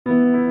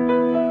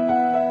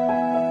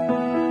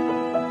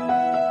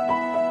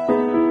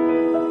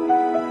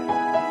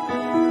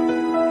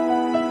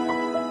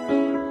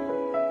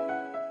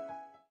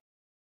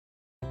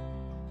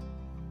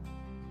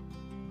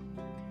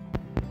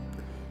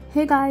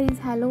Hey guys,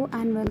 hello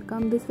and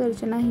welcome. This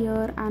is Archana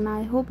here and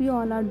I hope you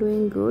all are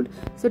doing good.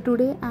 So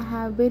today I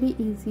have very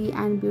easy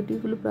and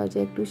beautiful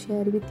project to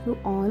share with you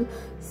all.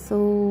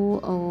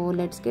 So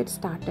let's get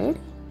started.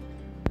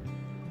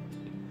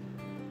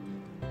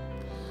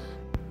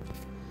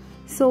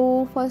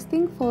 So first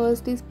thing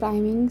first is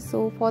priming.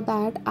 So for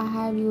that I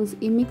have used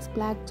Emix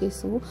black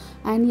gesso,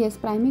 and yes,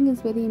 priming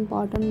is very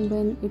important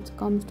when it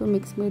comes to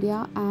mixed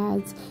media,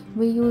 as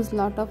we use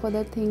lot of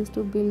other things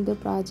to build the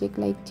project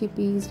like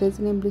chippies,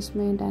 resin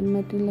embellishment and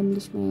material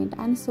embellishment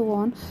and so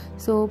on.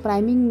 So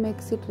priming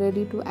makes it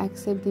ready to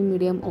accept the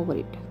medium over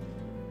it.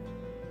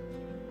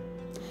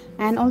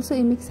 And also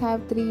Emix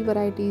have three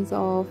varieties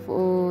of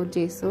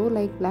gesso,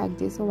 like black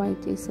gesso,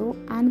 white gesso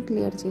and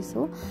clear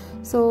gesso.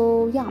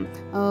 So yeah,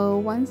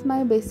 once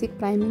my basic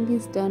priming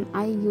is done,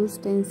 I use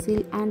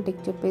stencil and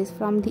texture paste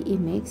from the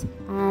Emix,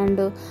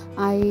 and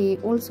I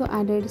also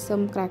added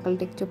some crackle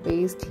texture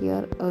paste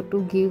here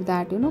to give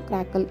that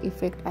crackle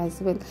effect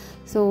as well.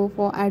 So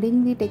for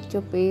adding the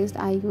texture paste,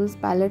 I use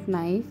palette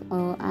knife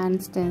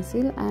and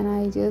stencil, and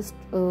I just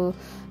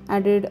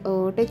added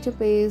texture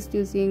paste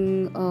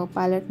using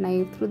palette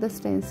knife through the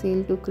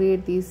stencil to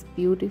create this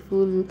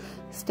beautiful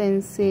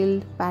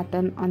stenciled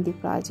pattern on the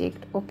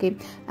project. Okay,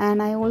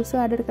 and I also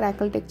added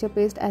crackle texture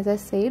paste, as I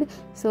said.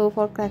 So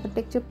for crackle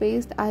texture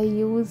paste, I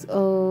use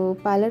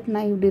palette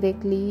knife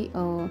directly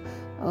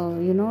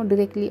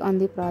directly on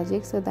the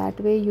project, so that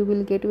way you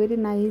will get very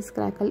nice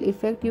crackle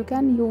effect. You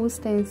can use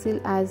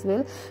stencil as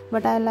well,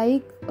 but I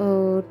like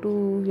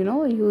to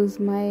use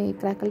my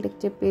crackle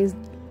texture paste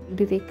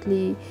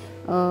directly.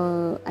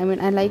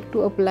 I like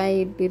to apply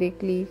it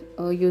directly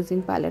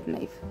using palette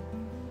knife.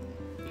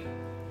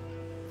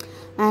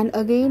 And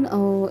again,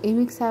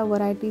 Emix have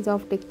varieties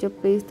of texture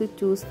paste to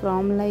choose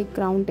from, like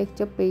ground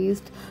texture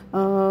paste.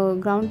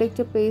 Ground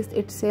texture paste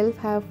itself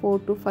have 4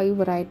 to 5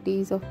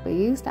 varieties of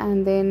paste,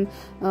 and then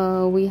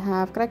we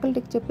have crackle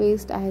texture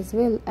paste as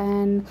well.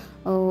 And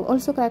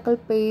also crackle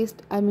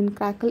paste,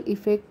 crackle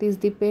effect is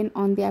depend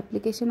on the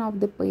application of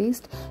the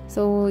paste.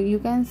 So you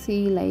can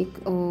see, like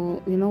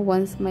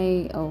once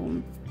my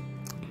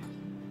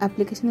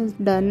application is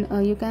done,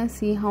 you can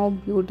see how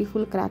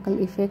beautiful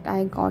crackle effect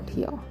I got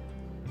here.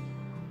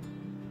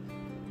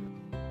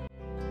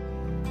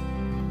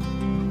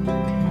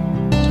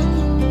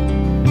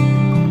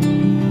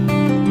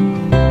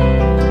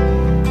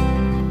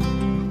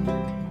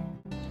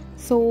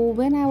 So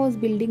when I was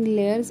building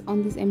layers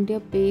on this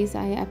MDF base,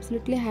 I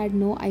absolutely had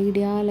no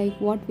idea like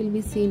what will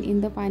be seen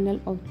in the final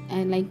of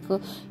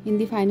in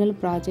the final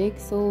project.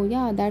 So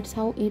yeah, that's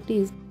how it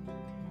is.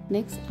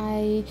 Next,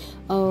 I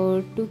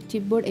took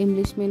chipboard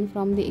embellishment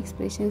from the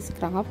Expressions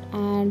craft,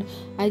 and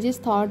I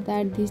just thought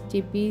that these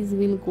chippies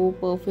will go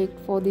perfect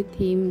for the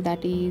theme,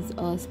 that is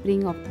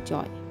Spring of the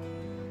Joy.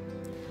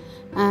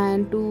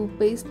 And to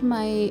paste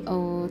my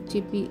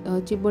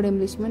chipboard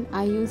embellishment,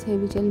 I use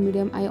heavy gel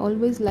medium. I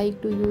always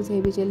like to use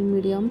heavy gel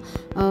medium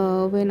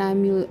when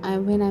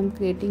I'm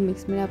creating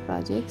mixed media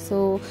projects.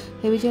 So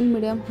heavy gel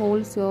medium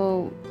holds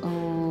your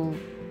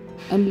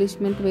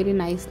embellishment very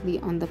nicely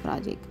on the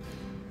project.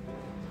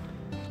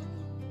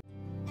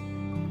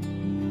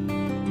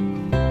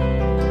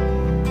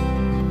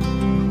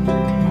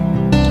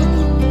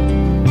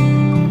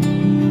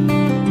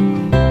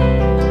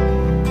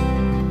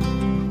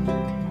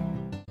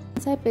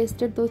 I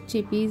pasted those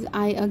chippies,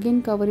 I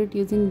again cover it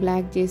using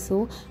black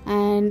gesso,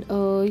 and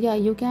yeah,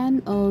 you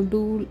can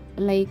do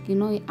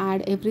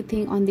add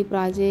everything on the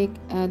project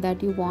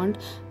that you want,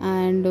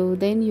 and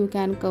then you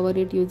can cover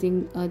it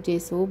using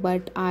gesso.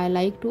 But I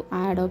like to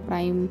add or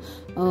prime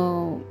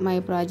my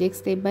project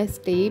step by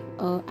step,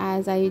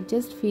 as I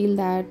just feel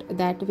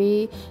that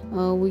way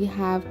we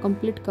have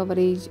complete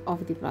coverage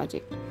of the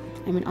project,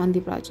 on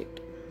the project.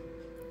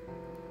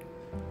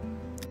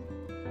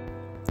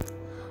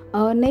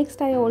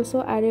 Next, I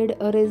also added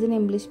a resin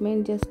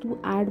embellishment just to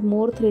add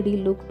more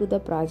 3D look to the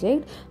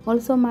project.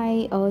 Also,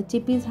 my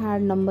chippies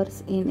had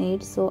numbers in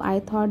it, so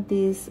I thought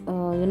this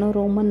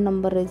Roman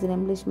number resin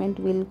embellishment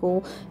will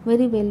go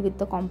very well with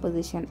the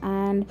composition.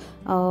 And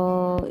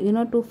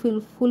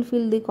to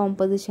fulfill the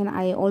composition,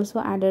 I also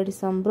added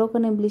some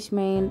broken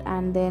embellishment,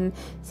 and then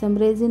some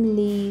resin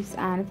leaves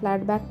and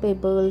flat back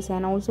pebbles,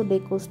 and also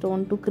deco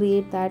stone to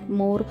create that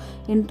more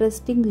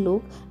interesting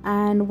look.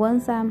 And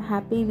once I am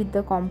happy with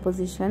the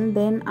composition,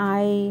 then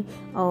I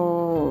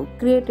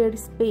created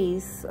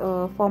space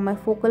for my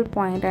focal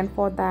point, and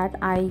for that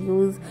I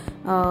use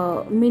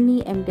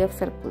mini MDF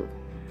circle.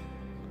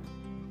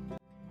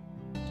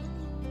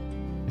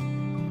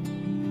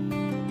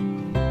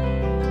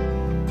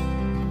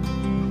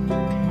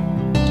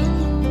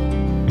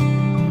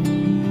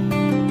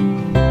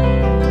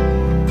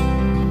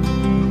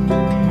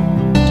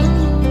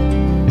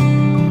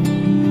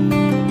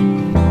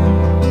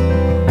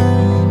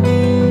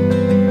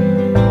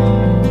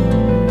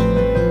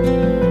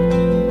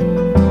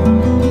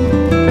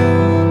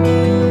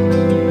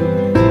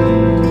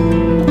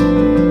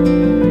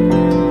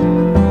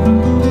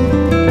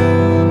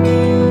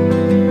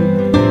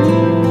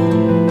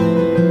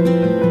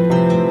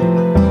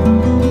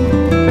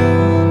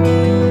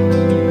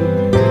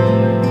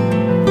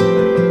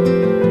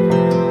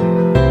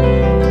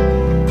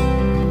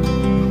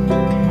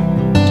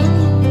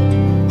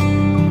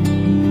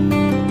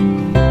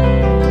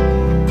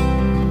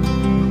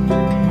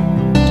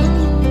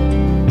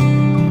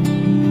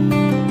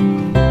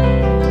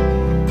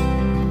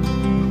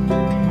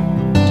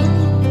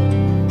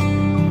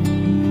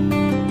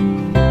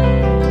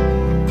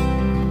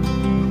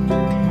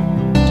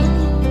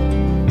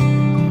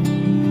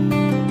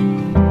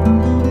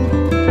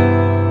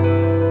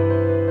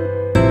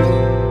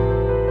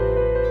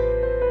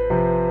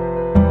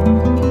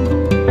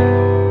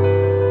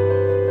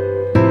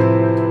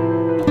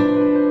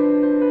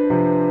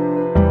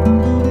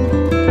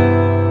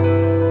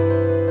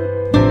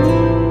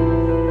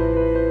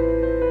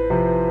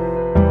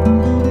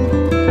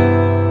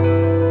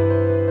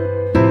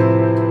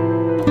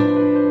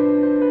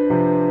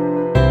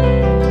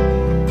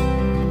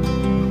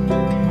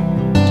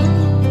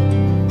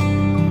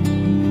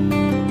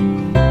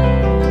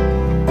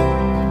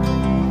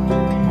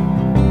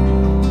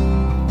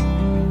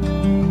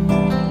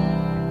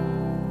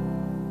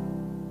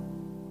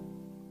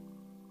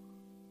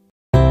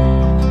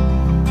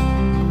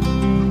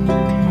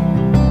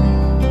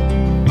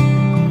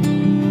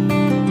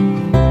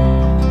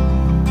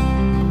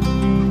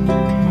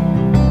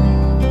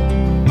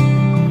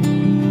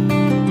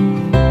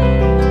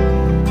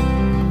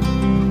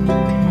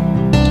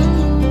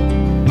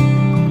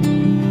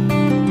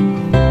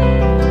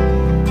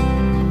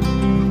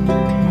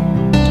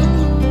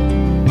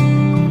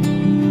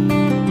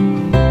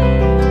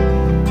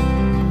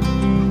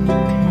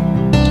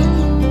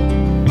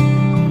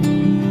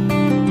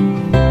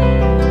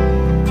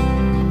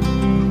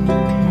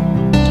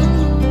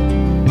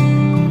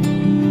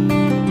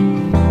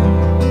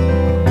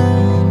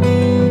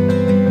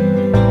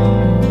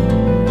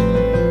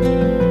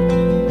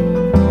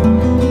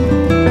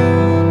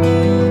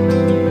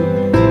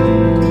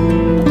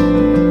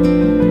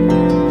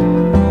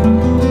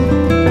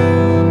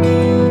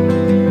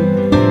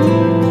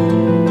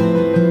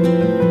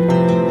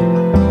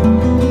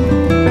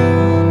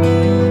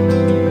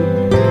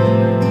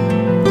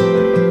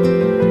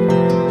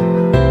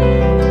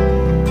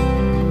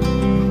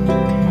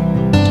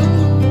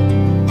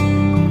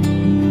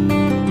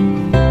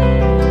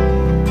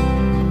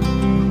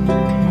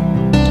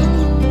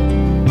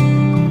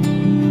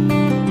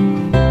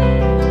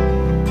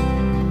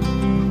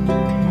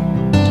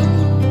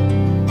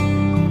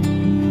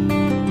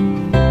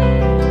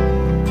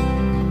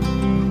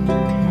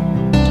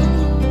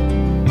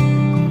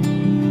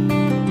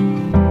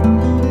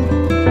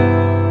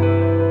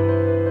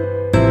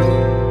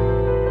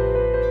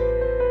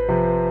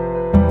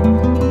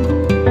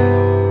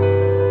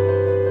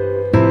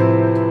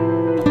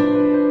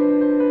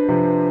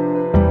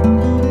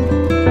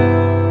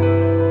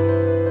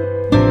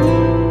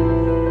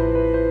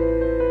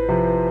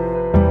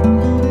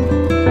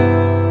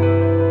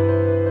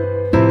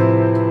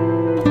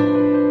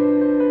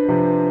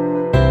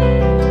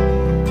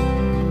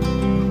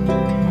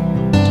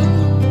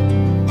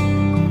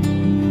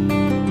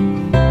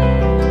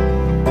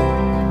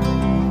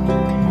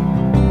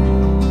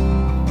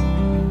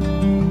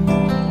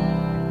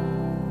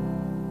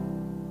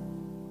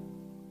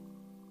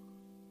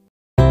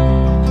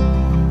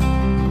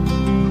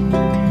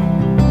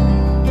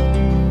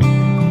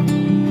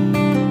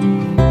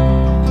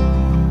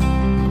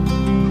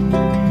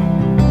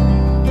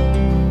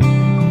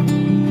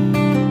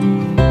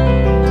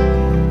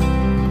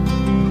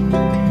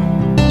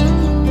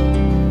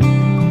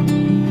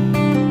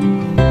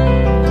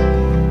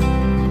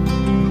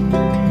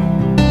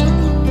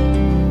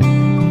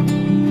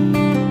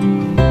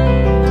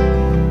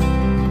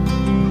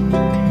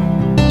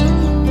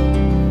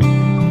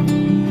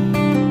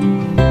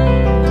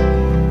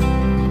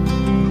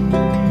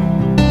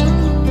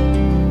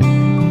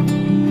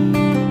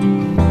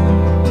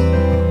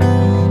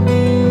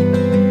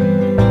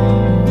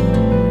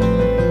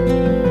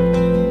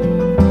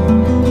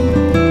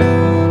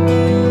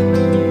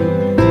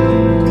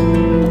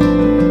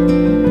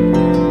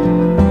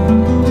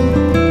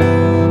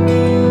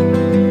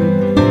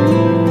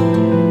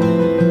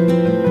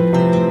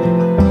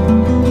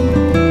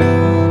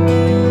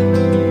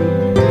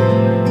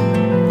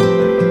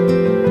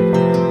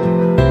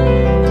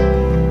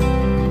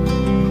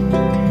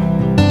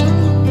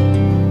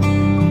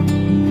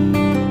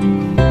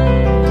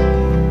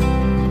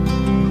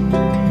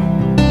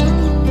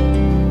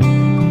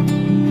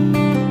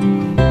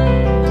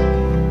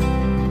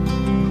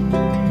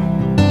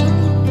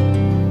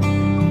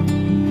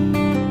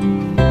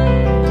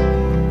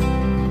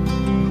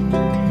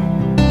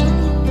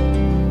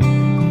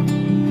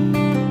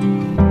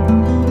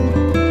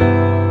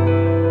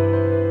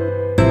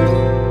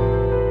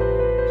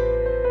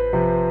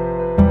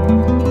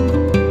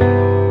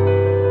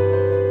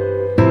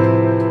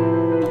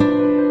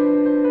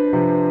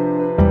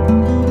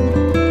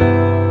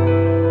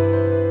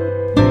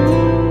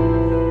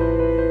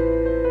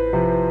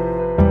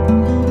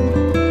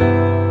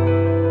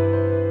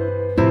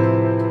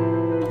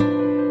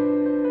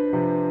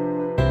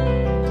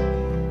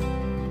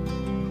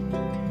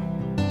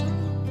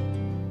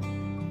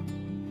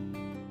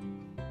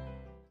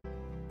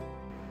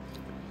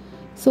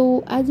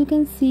 as you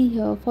can see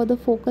here, for the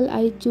focal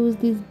I choose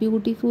these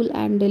beautiful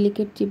and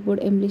delicate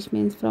chipboard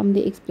embellishments from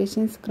the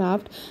Expressions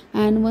Craft.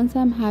 And once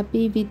I'm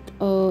happy with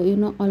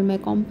all my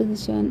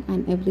composition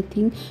and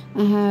everything,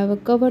 I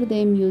have covered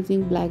them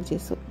using black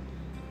gesso.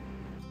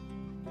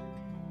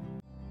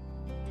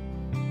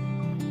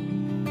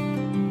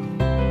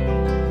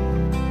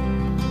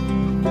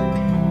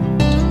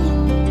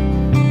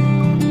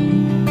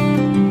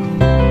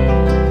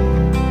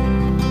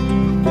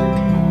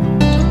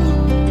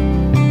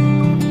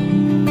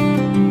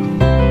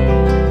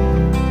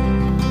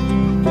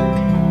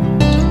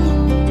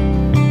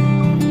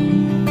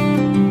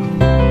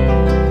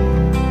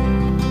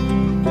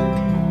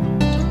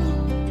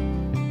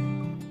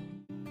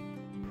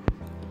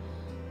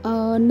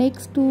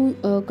 Next to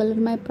color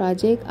my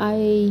project, I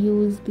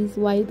use these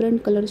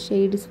vibrant color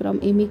shades from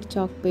Emix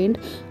chalk paint.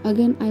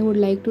 Again, I would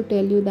like to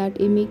tell you that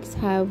Emix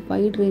have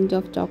wide range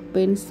of chalk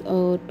paints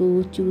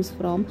to choose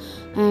from,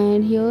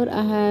 and here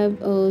I have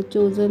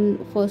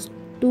chosen first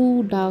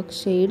two dark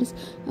shades,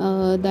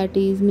 that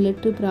is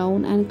military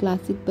brown and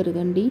classic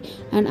burgundy,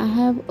 and I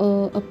have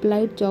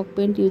applied chalk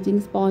paint using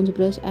sponge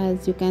brush,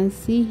 as you can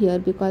see here,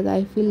 because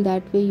I feel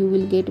that way you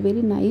will get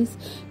very nice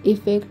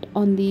effect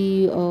on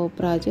the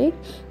project.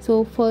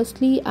 So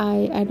firstly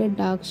I added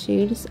dark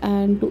shades,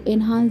 and to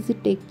enhance the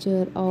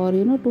texture or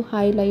to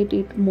highlight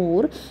it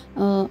more,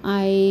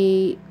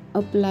 I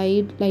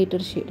applied lighter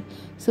shade.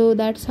 So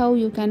that's how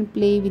you can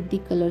play with the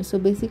color. So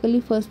basically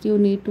first you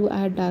need to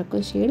add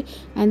darker shade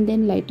and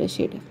then lighter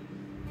shade.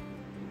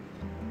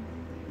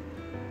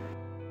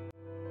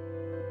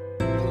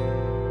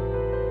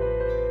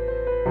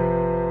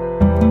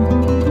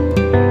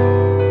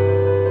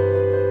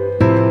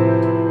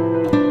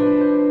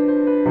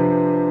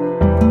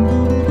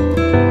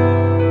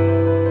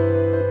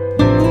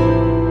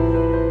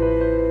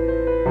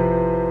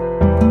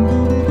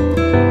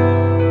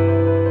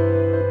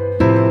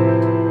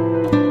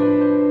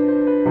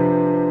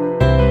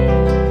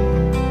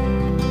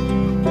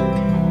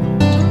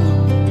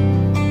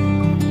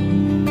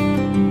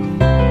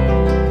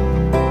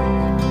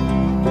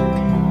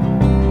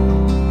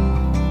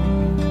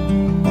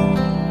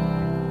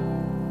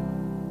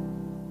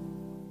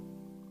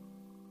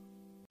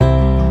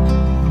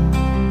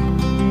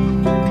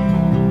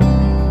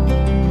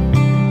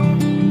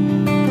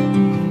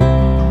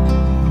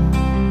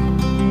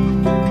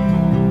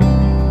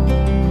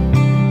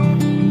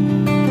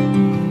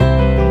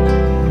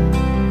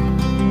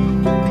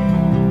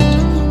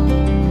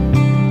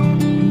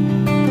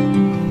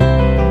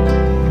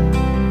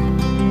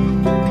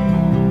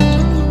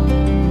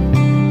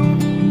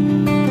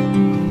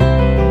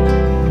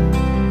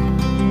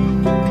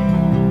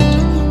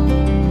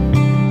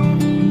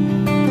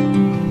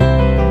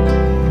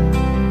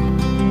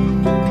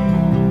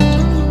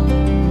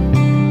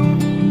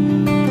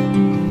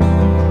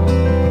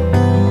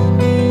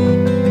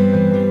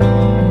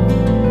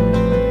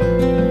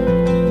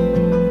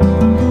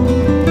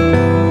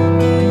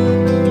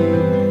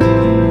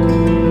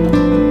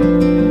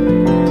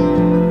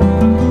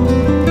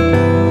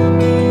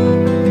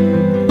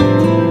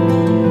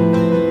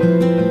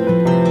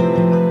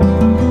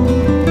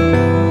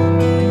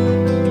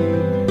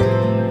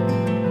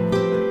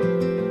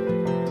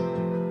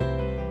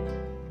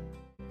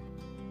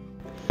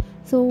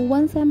 So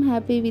once I'm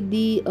happy with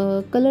the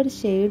color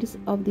shades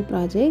of the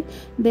project,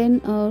 then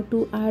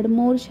to add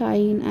more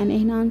shine and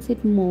enhance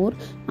it more,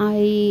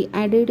 I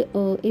added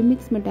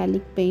Emix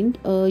metallic paint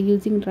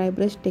using dry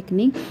brush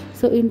technique.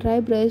 So in dry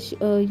brush,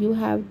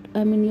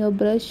 your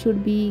brush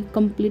should be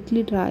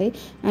completely dry,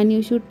 and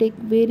you should take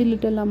very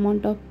little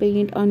amount of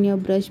paint on your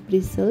brush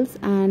bristles,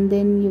 and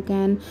then you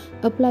can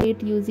apply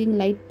it using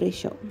light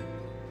pressure.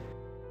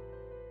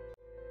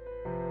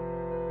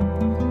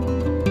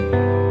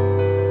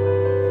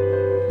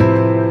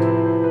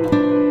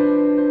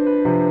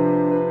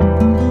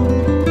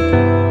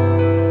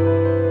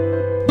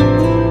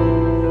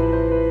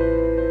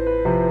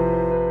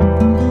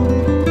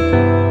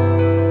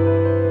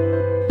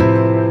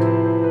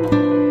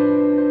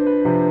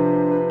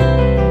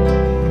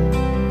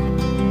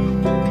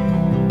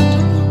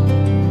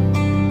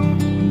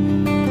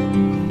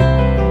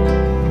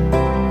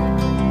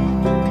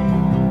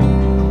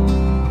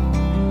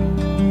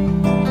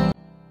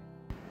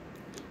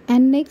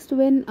 And next,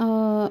 when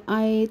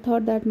I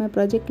thought that my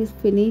project is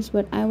finished,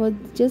 but I was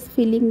just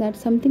feeling that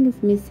something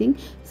is missing,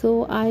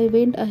 so I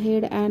went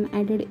ahead and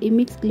added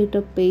Emix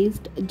glitter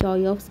paste,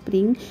 Joy of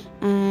Spring,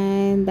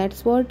 and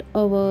that's what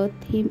our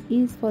theme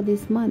is for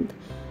this month.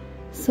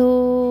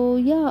 So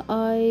yeah,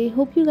 I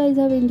hope you guys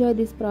have enjoyed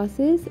this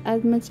process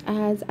as much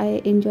as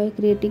I enjoy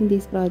creating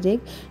this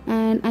project,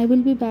 and I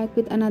will be back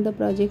with another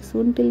project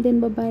soon. Till then,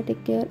 bye bye,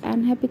 take care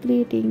and happy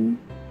creating.